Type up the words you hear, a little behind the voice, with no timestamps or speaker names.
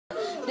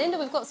Linda,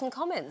 we've got some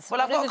comments.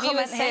 Well, I've got a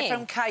comment here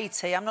from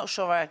Katie. I'm not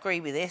sure I agree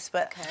with this,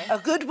 but a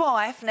good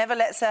wife never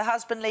lets her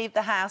husband leave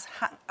the house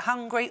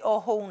hungry or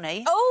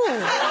horny.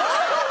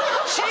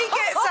 Oh! She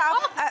gets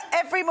up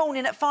every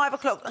morning at 5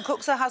 o'clock and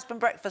cooks her husband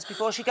breakfast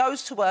before she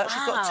goes to work.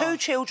 She's got 2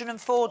 children and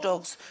 4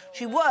 dogs.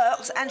 She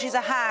works and she's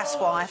a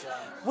housewife.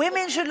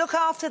 Women should look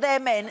after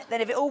their men.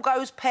 Then if it all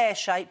goes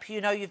pear-shaped,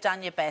 you know you've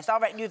done your best. I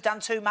reckon you've done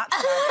too much.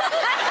 She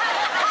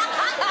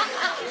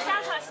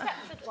sounds like a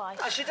Stepford wife.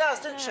 Oh, she does,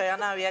 doesn't she? I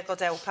know, yeah, God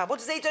help her. What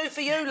does he do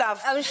for you,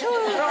 love? I'm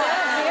sure.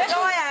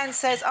 Diane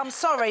says, I'm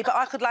sorry, but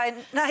I could lay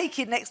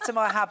naked next to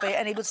my hubby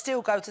and he would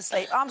still go to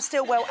sleep. I'm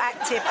still well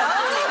active and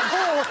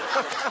brilliant.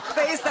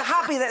 But it's the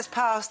hubby that's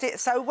past it,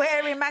 so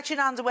wearing matching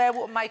underwear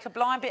would make a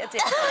blind bit of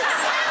difference.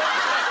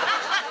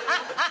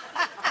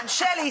 And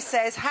Shelley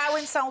says, how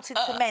insulting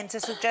for men to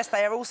suggest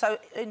they are also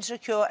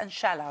insecure and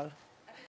shallow.